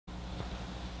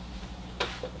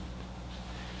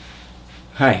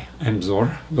Hi, I'm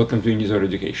Zor. Welcome to Unizor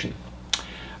Education.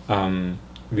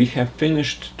 We have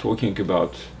finished talking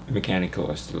about mechanical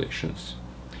oscillations,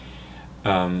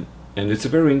 and it's a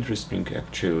very interesting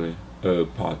actually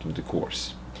part of the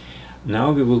course.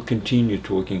 Now we will continue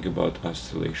talking about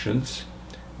oscillations,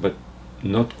 but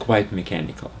not quite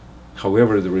mechanical.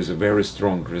 However, there is a very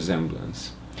strong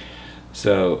resemblance.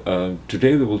 So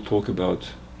today we will talk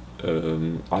about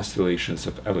oscillations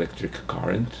of electric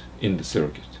current in the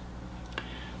circuit.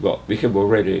 Well, we have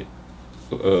already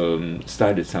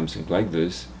studied something like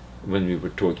this when we were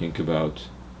talking about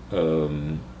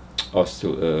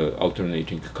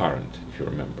alternating current, if you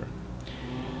remember.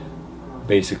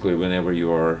 Basically, whenever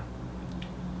you are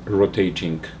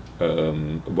rotating a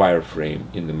wire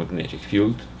frame in the magnetic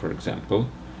field, for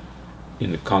example,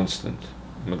 in a constant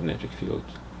magnetic field,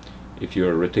 if you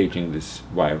are rotating this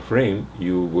wire frame,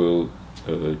 you will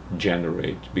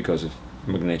generate, because of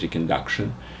magnetic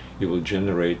induction, you will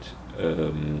generate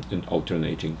an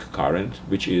alternating current,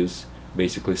 which is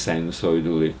basically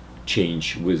sinusoidally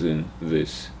change within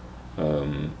this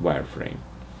wire frame.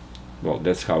 Well,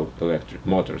 that's how electric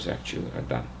motors actually are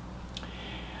done.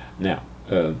 Now,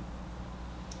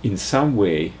 in some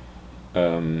way,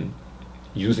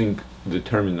 using the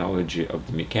terminology of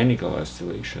the mechanical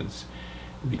oscillations,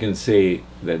 we can say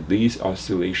that these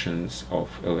oscillations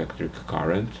of electric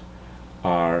current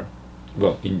are,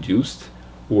 well, induced,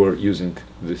 or using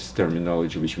this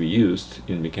terminology which we used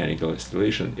in mechanical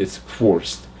oscillation, it's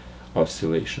forced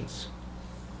oscillations.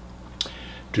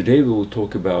 Today we will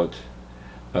talk about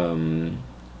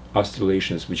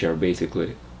oscillations which are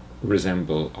basically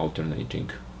resemble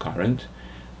alternating current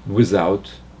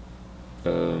without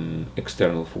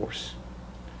external force.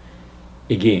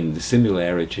 Again, the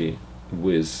similarity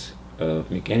with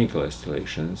mechanical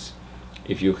oscillations,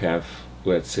 if you have,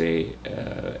 let's say,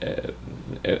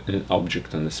 an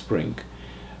object on a spring,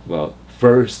 well,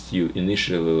 first you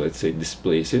initially, let's say,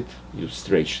 displace it, you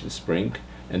stretch the spring,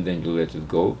 and then you let it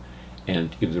go,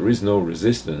 and if there is no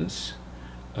resistance,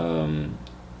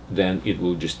 then it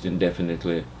will just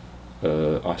indefinitely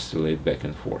oscillate back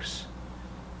and forth.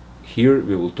 Here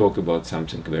we will talk about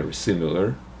something very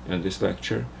similar in this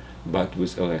lecture, but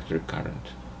with electric current.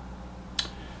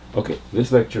 Okay,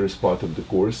 this lecture is part of the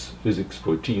course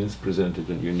Physics4Teens,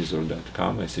 presented on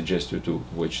Unizor.com. I suggest you to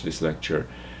watch this lecture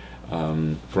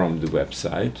from the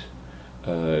website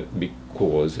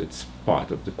because it's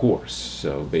part of the course.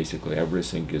 So basically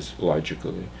everything is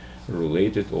logically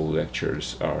related. All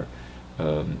lectures are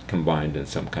combined in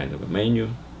some kind of a menu.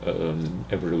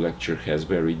 Every lecture has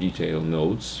very detailed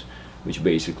notes, which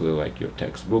basically like your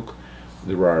textbook.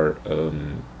 There are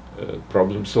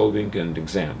problem solving and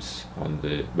exams on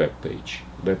the web page.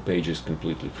 Web page is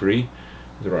completely free.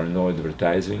 There are no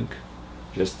advertising,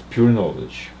 just pure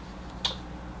knowledge.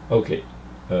 Okay,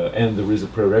 and there is a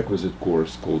prerequisite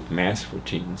course called Math for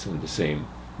Teens on the same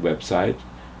website,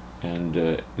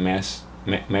 and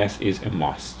math is a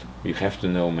must. You have to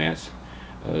know math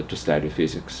to study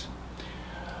physics.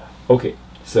 Okay,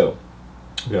 so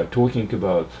we are talking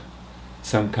about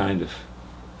some kind of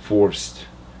forced,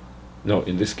 no,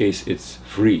 in this case it's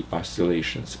free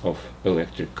oscillations of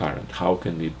electric current. How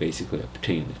can we basically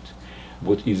obtain it?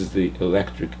 What is the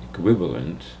electric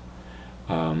equivalent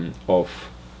of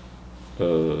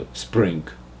spring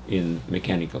in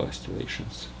mechanical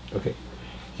oscillations? Okay,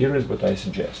 here is what I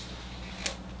suggest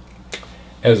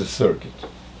as a circuit.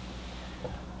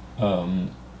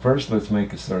 First, let's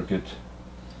make a circuit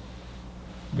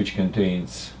which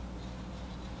contains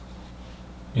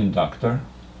inductor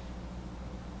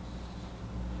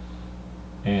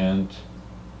and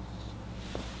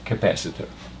capacitor.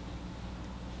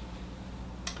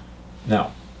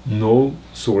 Now, no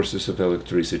sources of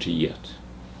electricity yet.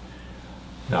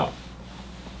 Now,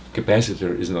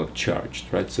 capacitor is not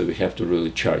charged, right? So we have to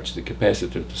really charge the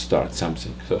capacitor to start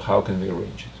something. So how can we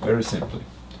arrange it? Very simply.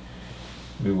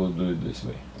 We will do it this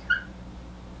way.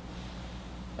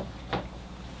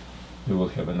 We will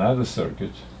have another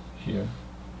circuit here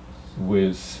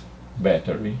with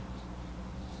battery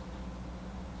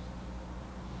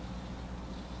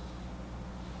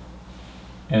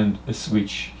and a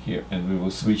switch here, and we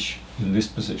will switch in this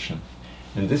position.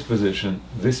 In this position,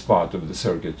 this part of the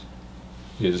circuit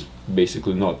is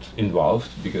basically not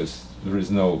involved because there is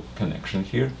no connection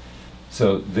here.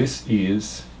 So this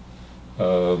is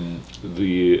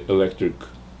the electric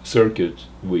circuit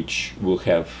which will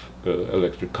have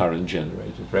electric current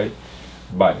generated, right,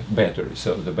 by battery.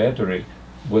 So the battery,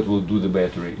 what will do the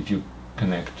battery if you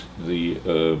connect the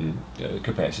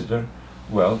capacitor?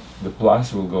 Well, the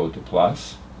plus will go to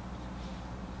plus,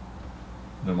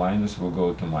 the minus will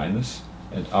go to minus,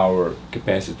 and our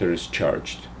capacitor is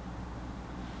charged.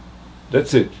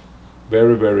 That's it.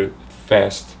 Very, very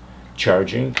fast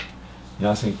charging.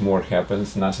 Nothing more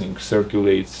happens, nothing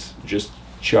circulates, just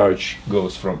charge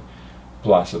goes from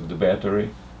plus of the battery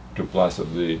to plus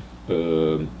of the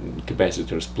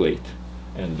capacitor's plate,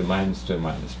 and the minus to a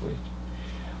minus plate.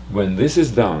 When this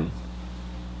is done,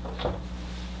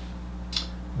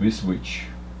 we switch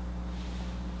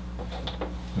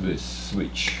this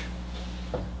switch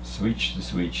the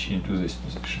switch into this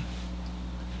position.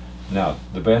 Now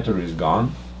the battery is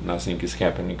gone, nothing is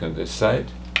happening on this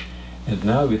side, and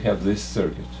now we have this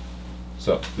circuit.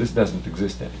 So this doesn't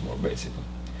exist anymore, basically.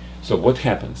 So what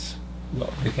happens?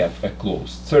 Well, we have a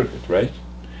closed circuit, right?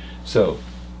 So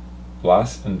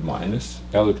plus and minus,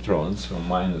 electrons from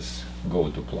minus go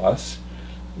to plus.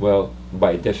 Well,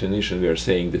 by definition we are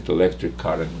saying that electric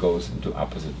current goes into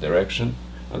opposite direction,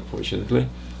 unfortunately,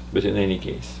 but in any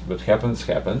case, what happens,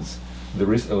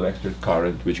 there is electric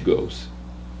current which goes.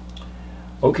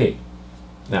 Okay,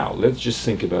 now let's just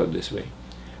think about this way.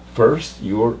 First,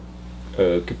 your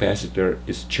capacitor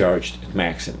is charged at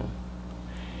maximum.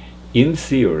 In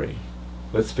theory,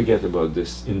 let's forget about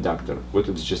this inductor, what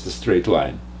is just a straight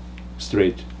line,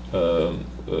 straight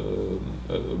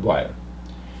wire.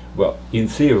 Well, in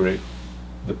theory,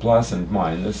 the plus and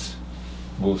minus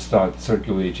will start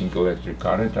circulating electric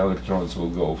current, electrons will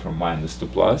go from minus to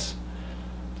plus,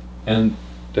 and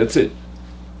that's it.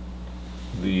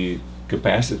 The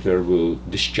capacitor will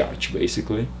discharge,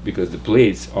 basically, because the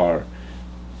plates are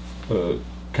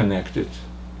connected,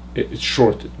 it's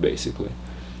shorted, basically.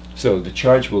 So the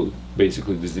charge will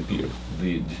basically disappear.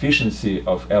 The deficiency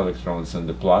of electrons on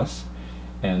the plus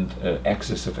and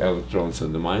excess of electrons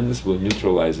on the minus will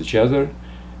neutralize each other,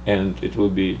 and it will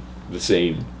be the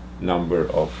same number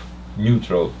of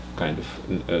neutral, kind of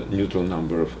neutral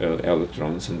number of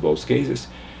electrons in both cases.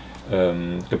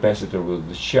 Capacitor will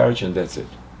discharge, and that's it.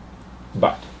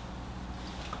 But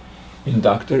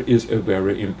inductor is a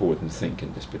very important thing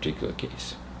in this particular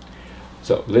case.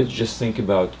 So let's just think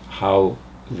about how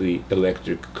the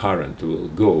electric current will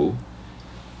go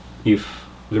if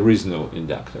there is no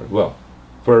inductor. Well,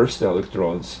 first,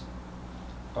 electrons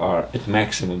are at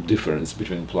maximum difference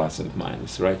between plus and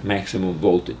minus, right? Maximum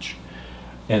voltage.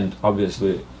 And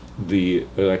obviously the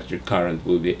electric current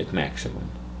will be at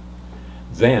maximum.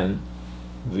 Then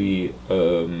the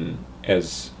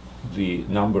as the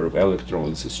number of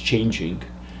electrons is changing,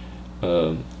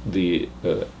 the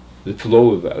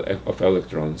flow of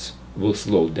electrons will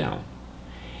slow down.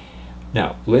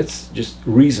 Now let's just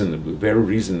reasonably, very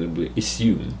reasonably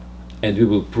assume, and we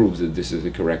will prove that this is the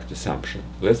correct assumption.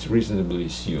 Let's reasonably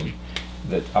assume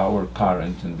that our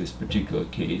current in this particular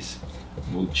case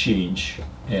will change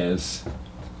as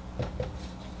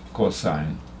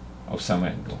cosine of some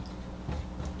angle.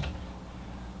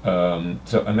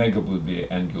 So omega would be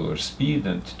angular speed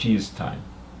and t is time.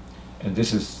 And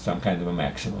this is some kind of a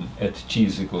maximum. At t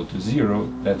is equal to 0,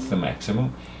 that's the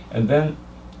maximum. And then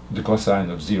the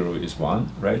cosine of 0 is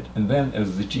 1, right? And then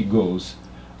as the t goes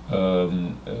as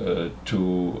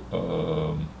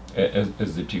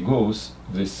the t goes,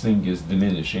 this thing is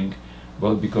diminishing,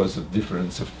 well, because of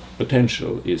difference of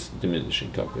potential is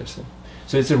diminishing, obviously.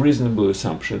 So it's a reasonable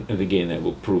assumption, and again I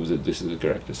will prove that this is the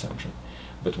correct assumption.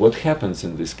 But what happens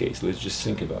in this case? Let's just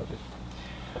think about it.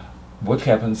 What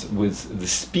happens with the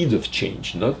speed of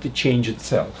change, not the change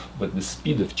itself, but the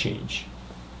speed of change,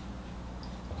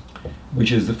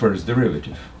 which is the first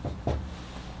derivative?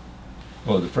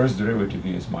 Well, the first derivative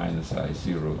is minus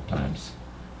I0 times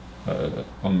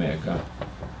omega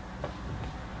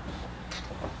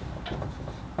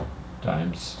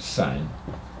times sine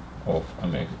of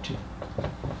omega t.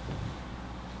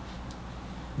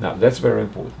 Now that's very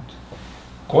important.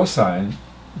 Cosine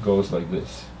goes like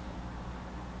this,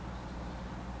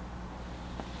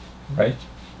 right?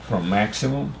 From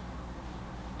maximum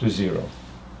to 0.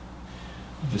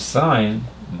 The sine,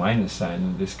 minus sine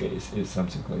in this case, is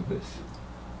something like this.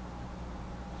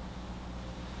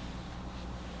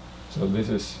 So this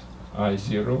is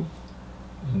I0,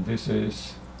 and this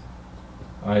is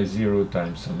I0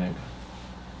 times omega.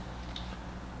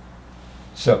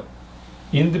 So,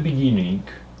 in the beginning,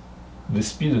 the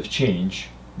speed of change,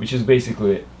 which is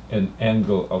basically an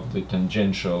angle of the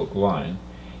tangential line,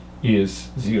 is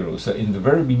 0. So in the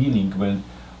very beginning, when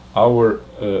our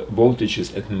voltage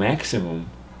is at maximum,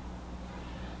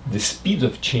 the speed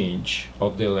of change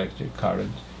of the electric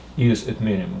current is at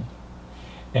minimum.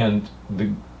 And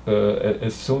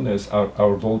as soon as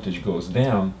our voltage goes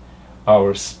down,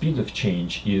 our speed of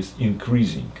change is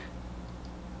increasing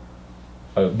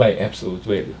by absolute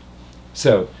value.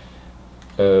 So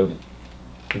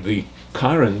the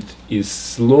current is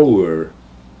slower,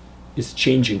 is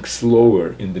changing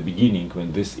slower in the beginning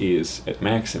when this is at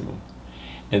maximum,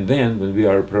 and then when we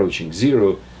are approaching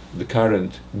zero, the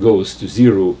current goes to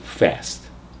zero fast.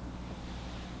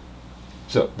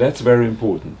 So that's very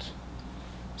important.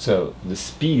 So the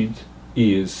speed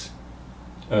is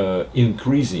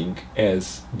increasing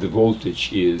as the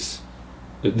voltage is,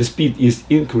 the speed is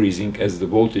increasing as the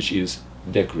voltage is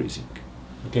decreasing.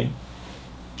 Okay?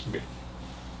 Okay.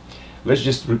 Let's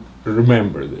just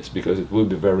remember this, because it will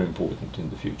be very important in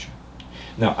the future.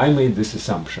 Now, I made this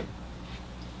assumption.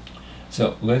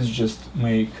 So let's just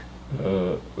make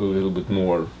a little bit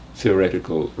more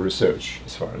theoretical research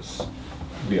as far as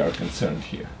we are concerned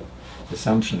here.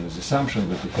 Assumption is assumption,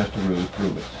 but we have to really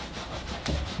prove it.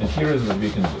 And here is what we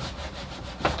can do.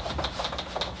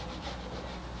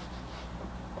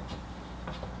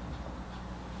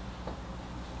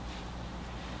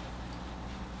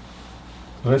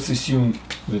 Let's assume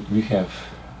that we have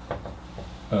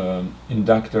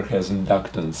inductor has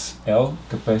inductance L,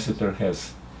 capacitor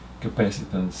has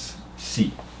capacitance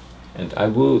C. And I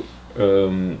will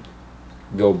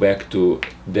go back to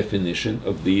definition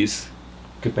of these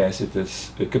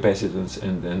capacitance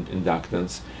and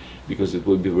inductance, because it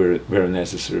will be very, very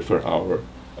necessary for our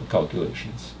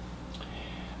calculations.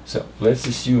 So let's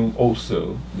assume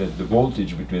also that the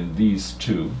voltage between these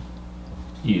two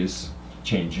is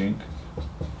changing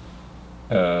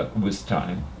with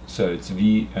time, so it's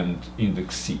V and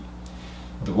index C.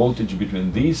 The voltage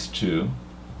between these two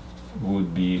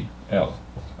would be L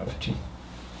of t.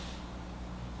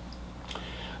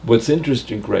 What's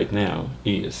interesting right now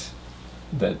is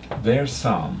that their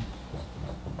sum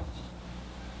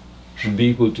should be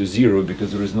equal to zero,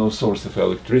 because there is no source of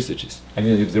electricity. I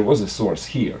mean, if there was a source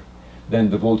here, then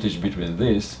the voltage between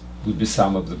this would be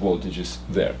sum of the voltages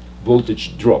there.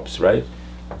 Voltage drops, right?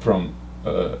 From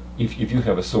if you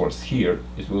have a source here,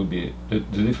 it will be the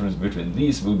difference between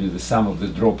these will be the sum of the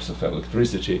drops of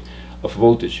electricity, of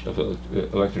voltage, of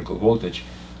electrical voltage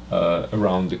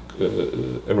around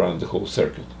the whole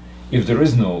circuit. If there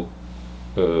is no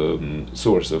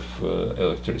source of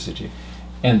electricity,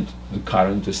 and the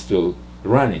current is still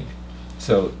running,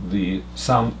 so the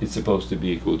sum is supposed to be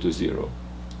equal to zero.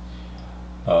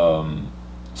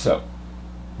 So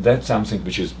that's something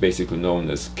which is basically known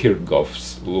as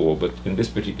Kirchhoff's law, but in this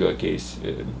particular case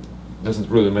it doesn't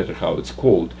really matter how it's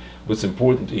called. What's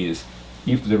important is,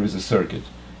 if there is a circuit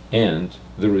and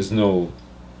there is no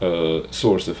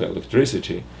source of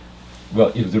electricity,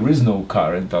 well, if there is no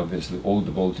current, obviously all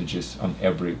the voltages on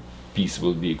every piece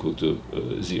will be equal to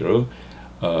zero.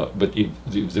 But if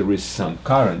there is some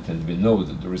current, and we know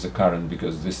that there is a current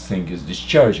because this thing is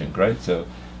discharging, right? So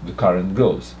the current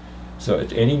goes. So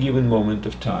at any given moment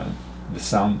of time, the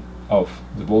sum of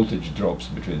the voltage drops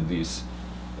between these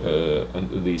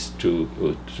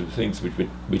two things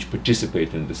which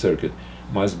participate in the circuit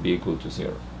must be equal to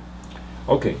zero.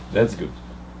 Okay, that's good.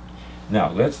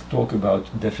 Now let's talk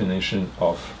about definition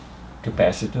of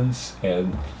capacitance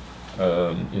and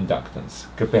inductance.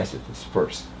 Capacitance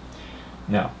first.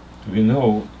 Now, we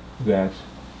know that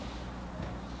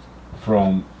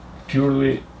from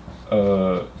purely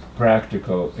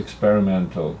practical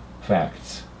experimental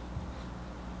facts,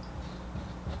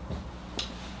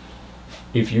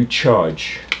 if you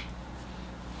charge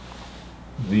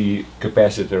the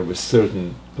capacitor with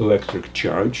certain electric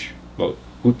charge, well,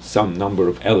 put some number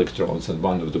of electrons on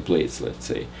one of the plates, let's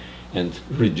say, and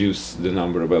reduce the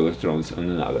number of electrons on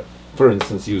another, for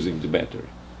instance using the battery.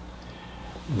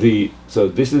 So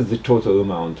this is the total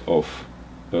amount of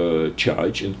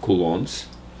charge in coulombs,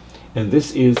 and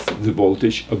this is the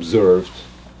voltage observed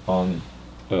on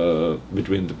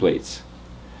between the plates.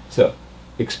 So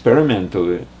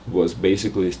experimentally was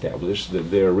basically established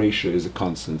that their ratio is a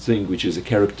constant thing, which is a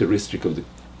characteristic of the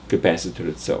capacitor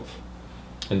itself,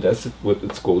 and that's what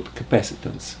it's called,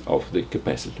 capacitance of the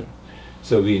capacitor.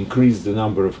 So we increase the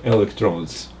number of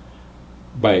electrons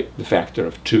by the factor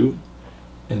of 2,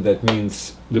 and that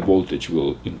means the voltage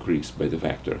will increase by the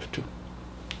factor of 2.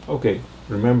 Okay,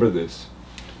 remember this.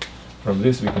 From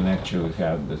this we can actually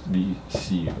have that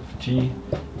Vc of t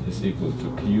is equal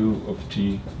to Q of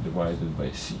t divided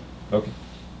by C. Okay.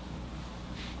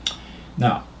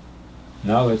 Now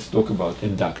let's talk about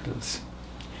inductance.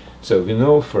 So we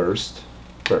know first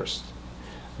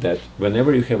that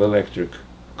whenever you have electric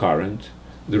current,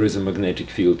 there is a magnetic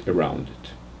field around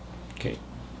it. Okay.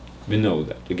 We know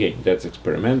that. Again, that's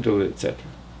experimental, etc.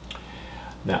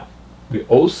 Now, we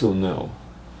also know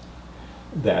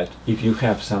that if you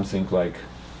have something like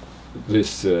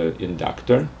this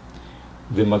inductor,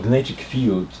 the magnetic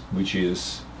field which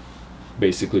is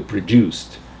basically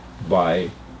produced by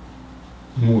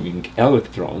moving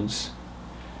electrons,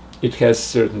 it has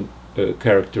certain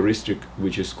characteristic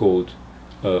which is called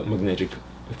magnetic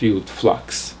field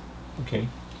flux. Okay,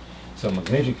 so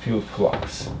magnetic field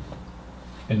flux,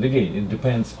 and again it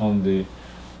depends on the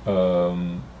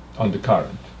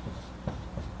current.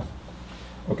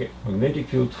 Okay, magnetic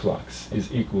field flux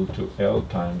is equal to L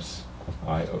times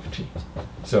I of t.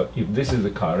 So if this is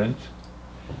the current,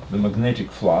 the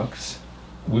magnetic flux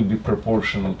will be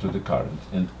proportional to the current,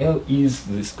 and L is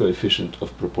this coefficient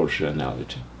of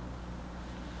proportionality.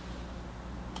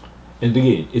 And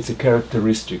again, it's a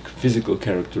characteristic, physical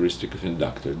characteristic of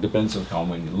inductor. It depends on how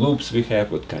many loops we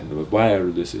have, what kind of a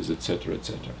wire this is, etc.,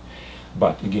 etc.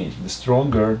 But again, the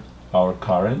stronger our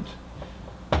current,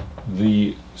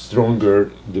 the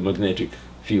stronger the magnetic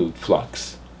field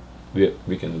flux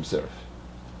we can observe.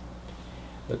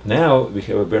 But now we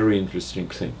have a very interesting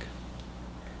thing.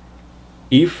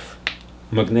 If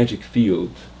magnetic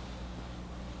field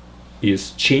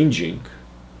is changing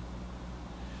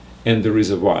and there is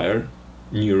a wire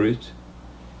near it,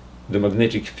 the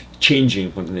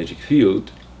changing magnetic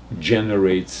field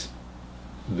generates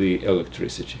the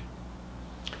electricity.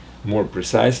 More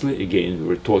precisely, again, we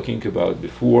were talking about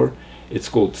before, it's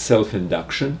called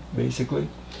self-induction, basically.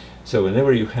 So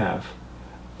whenever you have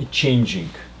a changing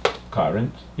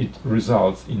current, it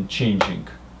results in changing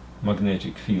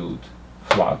magnetic field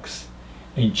flux,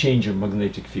 and change of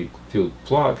magnetic field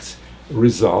flux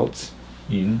results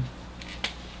in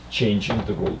changing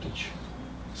the voltage.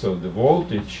 So the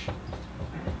voltage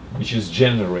which is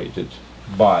generated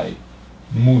by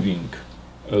moving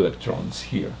electrons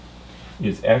here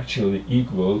is actually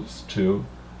equals to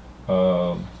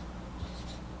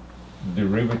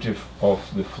derivative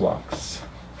of the flux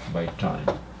by time.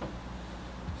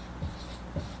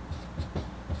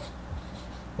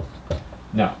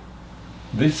 Now,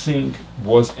 this thing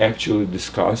was actually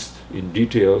discussed in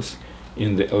details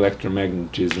in the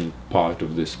electromagnetism part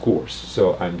of this course,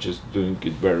 so I'm just doing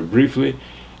it very briefly,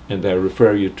 and I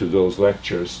refer you to those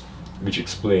lectures which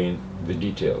explain the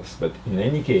details. But in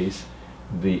any case,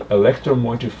 the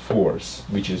electromotive force,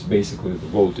 which is basically the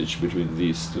voltage between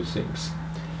these two things,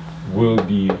 will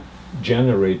be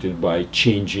generated by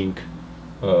changing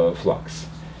flux.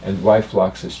 And why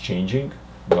flux is changing?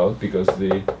 Well, because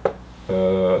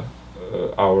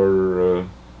our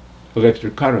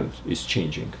electric current is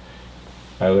changing.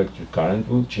 Our electric current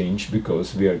will change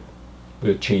because we're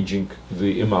changing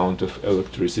the amount of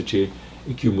electricity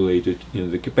accumulated in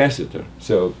the capacitor.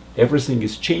 So everything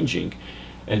is changing,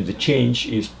 and the change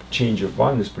of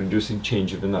one is producing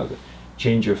change of another.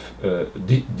 Change of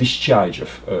discharge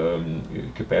of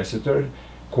capacitor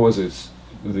causes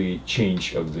the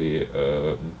change of the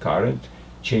current.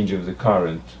 Change of the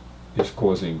current is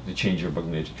causing the change of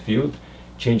magnetic field.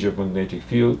 Change of magnetic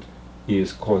field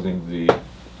is causing the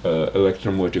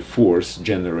electromotive force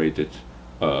generated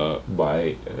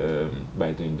by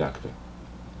the inductor.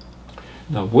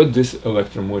 Now, what this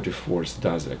electromotive force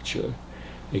does actually?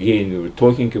 Again, we were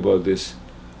talking about this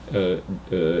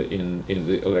in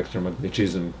the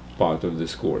electromagnetism part of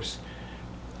this course.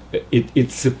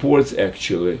 It supports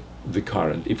actually the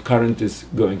current. If current is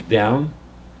going down,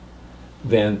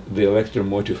 then the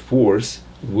electromotive force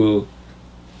will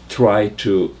try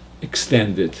to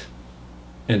extend it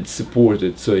and support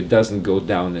it so it doesn't go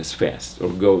down as fast, or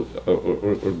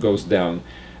goes down.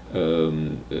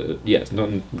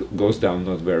 Goes down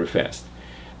not very fast.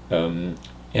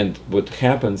 And what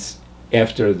happens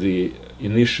after the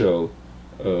initial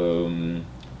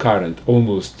current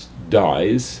almost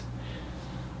dies,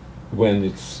 when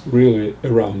it's really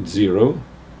around zero,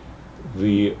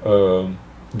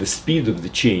 the speed of the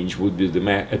change would be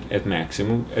at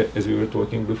maximum, as we were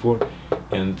talking before,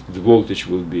 and the voltage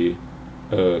will be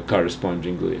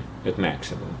correspondingly at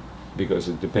maximum, because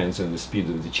it depends on the speed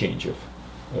of the change of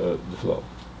the flow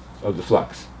of the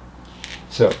flux.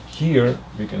 So here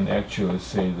we can actually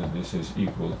say that this is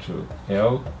equal to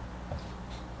L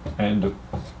and the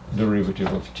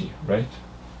derivative of t, right?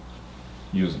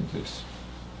 Using this.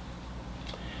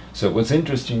 So what's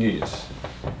interesting is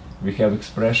we have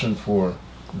expression for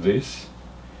this,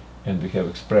 and we have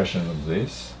expression of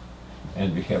this,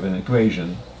 and we have an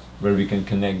equation where we can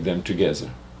connect them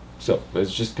together. So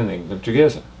let's just connect them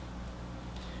together.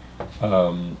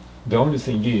 The only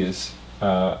thing is,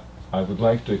 I would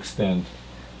like to extend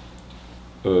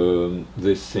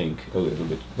this thing a little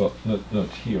bit. Well, not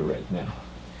here right now.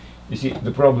 You see,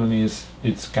 the problem is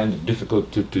it's kind of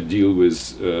difficult to deal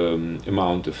with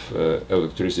amount of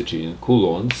electricity in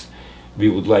coulombs. We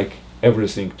would like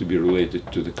everything to be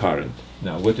related to the current.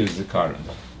 Now, what is the current?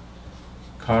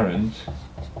 Current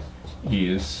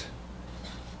is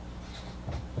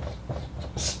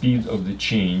speed of the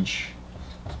change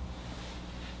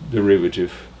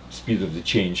derivative, speed of the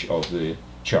change of the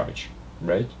charge,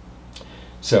 right?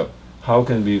 So how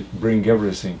can we bring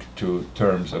everything to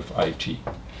terms of IT?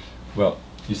 Well,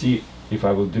 you see, if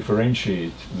I will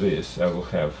differentiate this, I will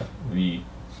have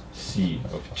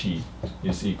Vc of t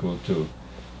is equal to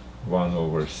 1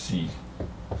 over Ci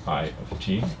of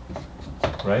t,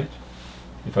 right?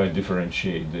 If I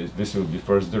differentiate this, this will be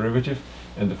first derivative,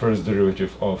 and the first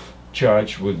derivative of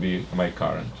charge would be my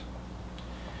current.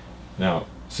 Now,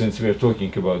 since we are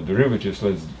talking about derivatives,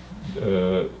 let's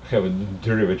have a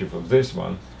derivative of this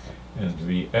one, and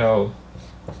VL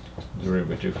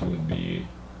derivative would be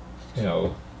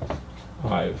L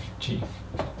I of t.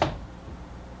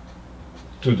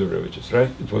 Two derivatives, right?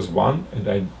 It was one, and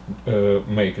I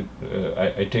make it.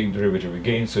 I take derivative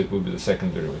again, so it will be the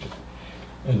second derivative.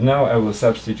 And now I will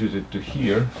substitute it to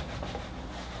here.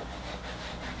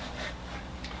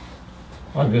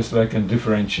 Obviously, I can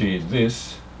differentiate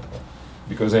this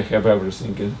because I have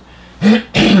everything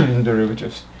in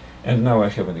derivatives, and now I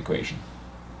have an equation.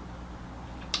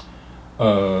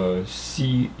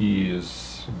 C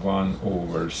is 1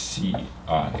 over Ci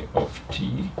of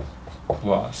t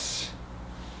plus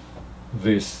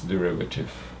this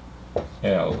derivative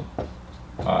L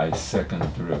I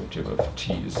second derivative of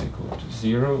t is equal to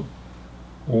 0,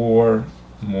 or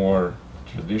more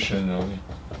traditionally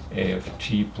A of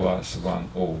t plus 1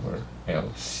 over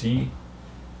LC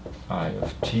I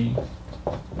of t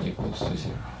equals to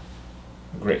 0.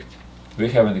 Great. We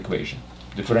have an equation,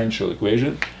 differential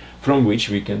equation, from which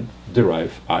we can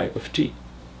derive I of t,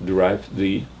 derive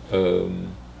the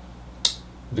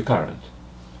current.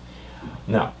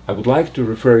 Now, I would like to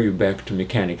refer you back to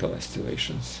mechanical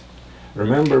oscillations.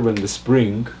 Remember when the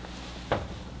spring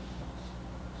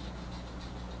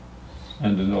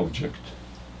and an object,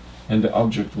 and the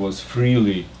object was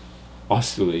freely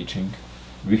oscillating,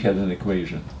 we had an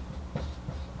equation.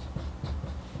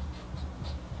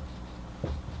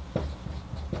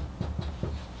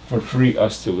 For free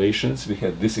oscillations, we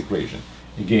had this equation.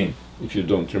 Again, if you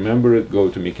don't remember it, go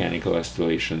to mechanical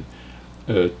oscillation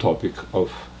topic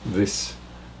of this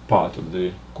part of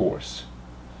the course.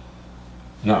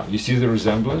 Now, you see the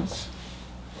resemblance?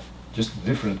 Just a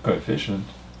different coefficient.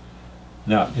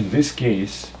 Now, in this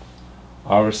case,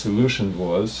 our solution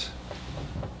was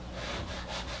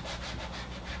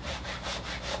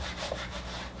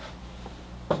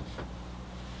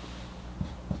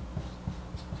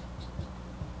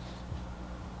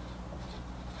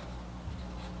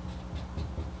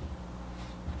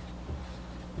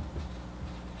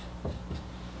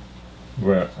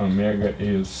where omega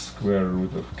is square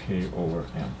root of k over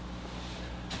m.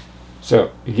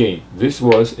 So again, this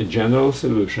was a general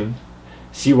solution.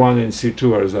 C1 and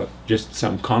C2 are just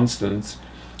some constants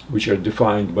which are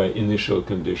defined by initial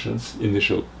conditions,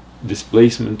 initial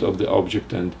displacement of the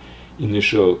object and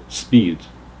initial speed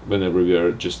whenever we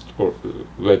are just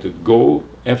let it go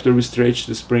after we stretch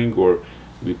the spring, or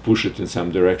we push it in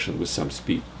some direction with some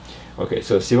speed. Okay,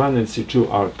 so C1 and C2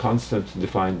 are constant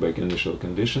defined by initial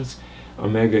conditions.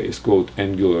 Omega is called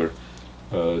angular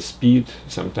speed,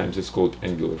 sometimes it's called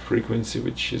angular frequency,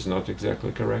 which is not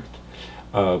exactly correct.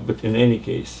 But in any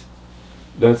case,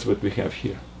 that's what we have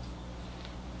here.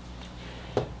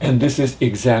 And this is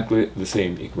exactly the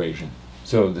same equation.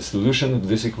 So the solution of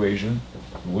this equation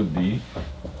would be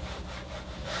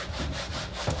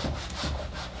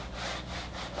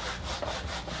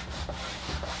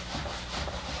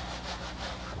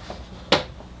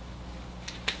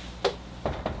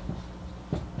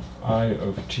I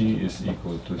of t is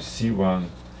equal to C1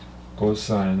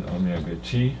 cosine omega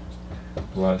t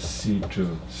plus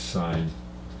C2 sine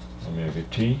omega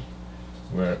t,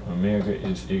 where omega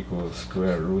is equal to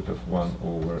square root of 1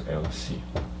 over LC,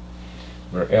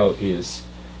 where L is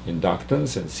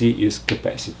inductance and C is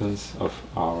capacitance of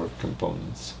our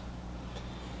components.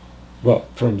 Well,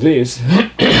 from this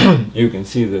you can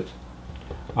see that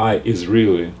I is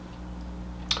really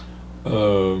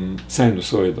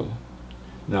sinusoidal.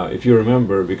 Now, if you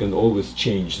remember, we can always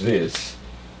change this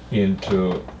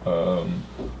into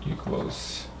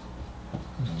equals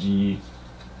d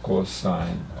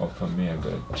cosine of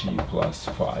omega t plus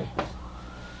phi.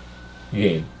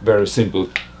 Again, very simple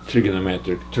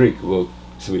trigonometric trick. We'll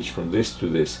switch from this to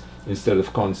this. Instead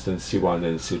of constants C1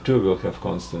 and C2, we'll have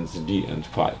constants d and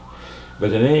phi.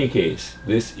 But in any case,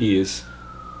 this is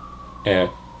a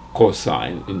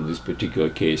cosine in this particular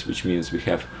case, which means we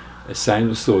have a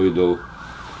sinusoidal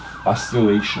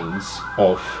oscillations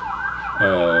of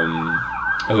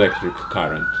electric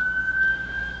current.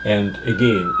 And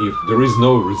again, if there is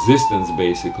no resistance,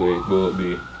 basically it will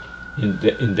be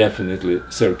indefinitely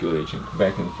circulating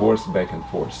back and forth, back and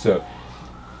forth. So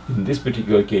in this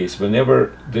particular case,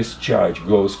 whenever this charge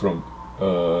goes from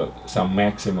some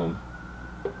maximum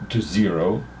to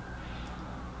zero,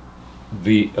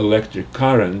 the electric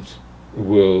current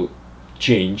will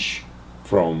change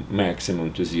from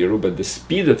maximum to zero, but the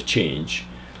speed of change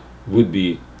would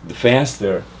be the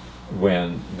faster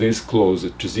when this closer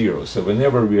to zero. So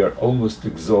whenever we are almost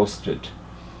exhausted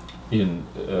in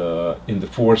the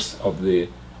force of the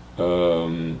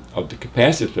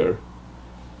capacitor,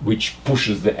 which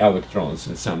pushes the electrons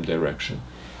in some direction,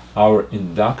 our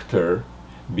inductor,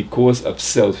 because of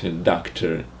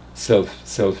self-inducting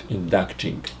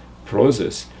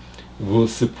process, will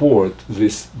support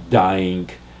this dying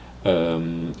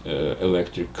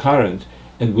electric current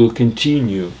and will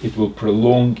continue. It will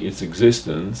prolong its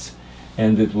existence,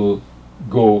 and it will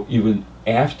go even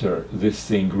after this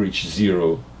thing reaches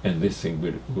zero, and this thing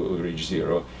will reach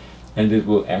zero, and it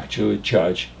will actually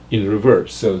charge in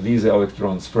reverse. So these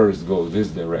electrons first go this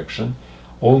direction,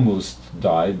 almost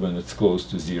died when it's close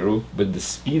to zero, but the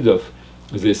speed of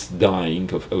this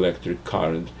dying of electric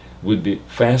current would be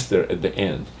faster at the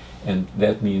end, and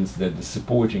that means that the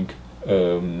supporting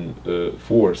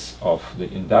force of the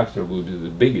inductor will be the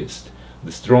biggest,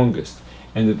 the strongest,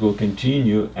 and it will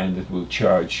continue, and it will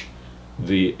charge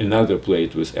another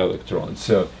plate with electrons.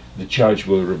 So the charge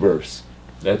will reverse.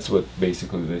 That's what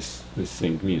basically this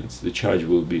thing means. The charge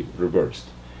will be reversed,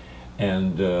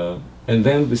 and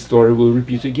then the story will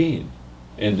repeat again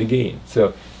and again.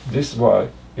 So this is why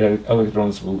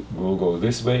electrons will go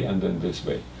this way and then this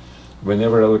way.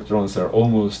 Whenever electrons are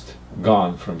almost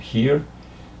gone from here,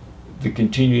 the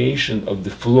continuation of the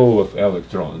flow of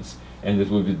electrons, and it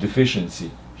will be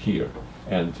deficiency here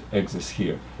and excess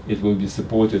here, it will be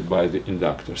supported by the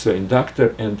inductor. So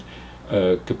inductor and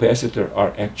capacitor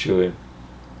are actually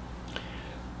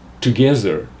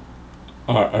together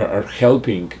are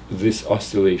helping this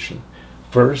oscillation.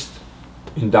 First,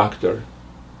 inductor,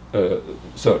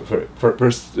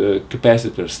 first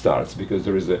capacitor starts, because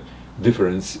there is a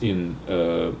difference in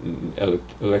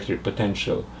electric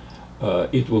potential.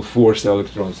 It will force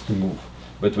electrons to move.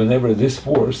 But whenever this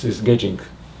force is getting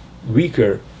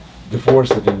weaker, the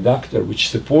force of inductor, which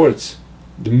supports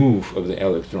the move of the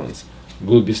electrons,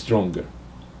 will be stronger.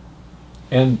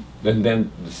 And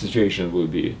then the situation will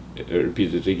be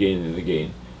repeated again and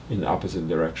again in the opposite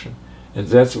direction. And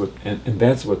that's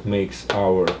what makes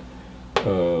our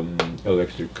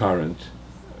electric current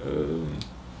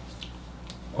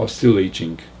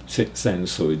oscillating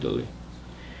sinusoidally.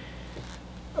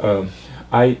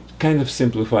 I kind of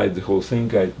simplified the whole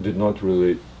thing. I did not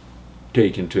really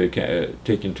take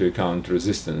into account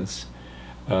resistance.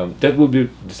 That will be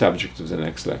the subject of the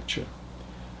next lecture.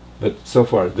 But so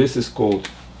far, this is called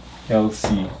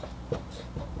LC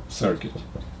circuit.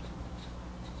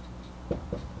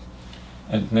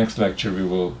 And next lecture we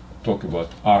will talk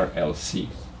about RLC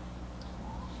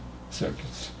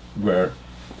circuits, where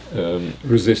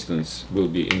resistance will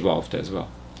be involved as well.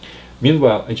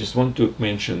 Meanwhile, I just want to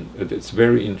mention that it's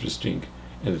very interesting,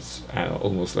 and it's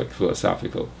almost like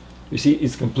philosophical. You see,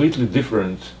 it's completely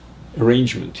different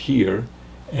arrangement here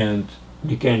and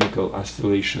mechanical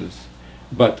oscillations.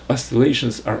 But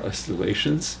oscillations are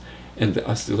oscillations, and the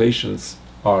oscillations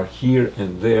are here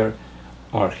and there,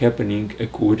 are happening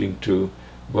according to,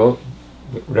 well,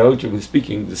 relatively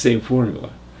speaking, the same formula,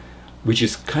 which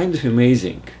is kind of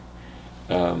amazing.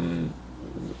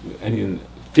 I mean,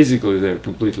 physically they're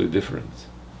completely different.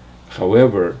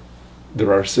 However,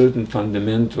 there are certain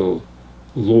fundamental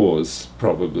laws,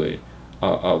 probably,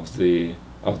 of the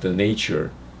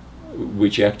nature,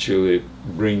 which actually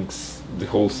brings the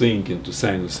whole thing into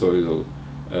sinusoidal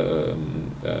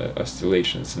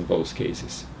oscillations in both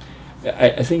cases.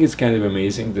 I think it's kind of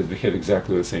amazing that we have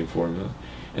exactly the same formula.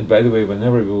 And by the way,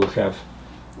 whenever we will have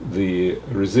the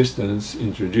resistance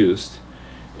introduced,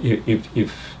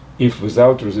 if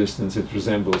without resistance it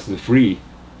resembles the free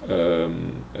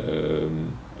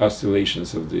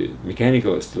oscillations of the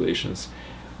mechanical oscillations,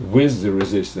 with the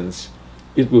resistance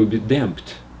it will be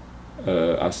damped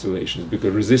oscillations,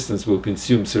 because resistance will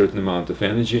consume certain amount of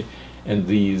energy, and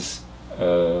these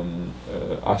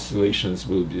oscillations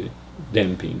will be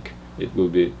damping. It will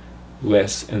be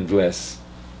less and less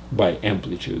by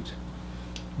amplitude.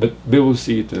 But we will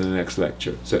see it in the next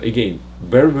lecture. So again,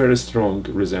 very, very strong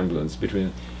resemblance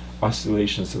between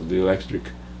oscillations of the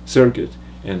electric circuit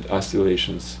and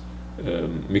oscillations,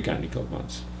 mechanical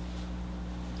ones.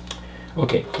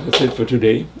 Okay, that's it for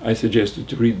today. I suggest you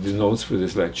to read the notes for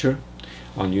this lecture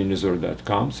on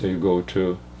unizor.com. So you go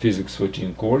to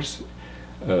Physics4Teens course.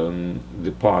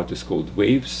 The part is called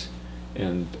Waves,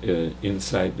 and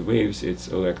inside the waves it's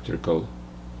electrical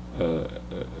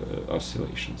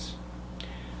oscillations.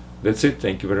 That's it.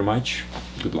 Thank you very much.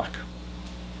 Good luck.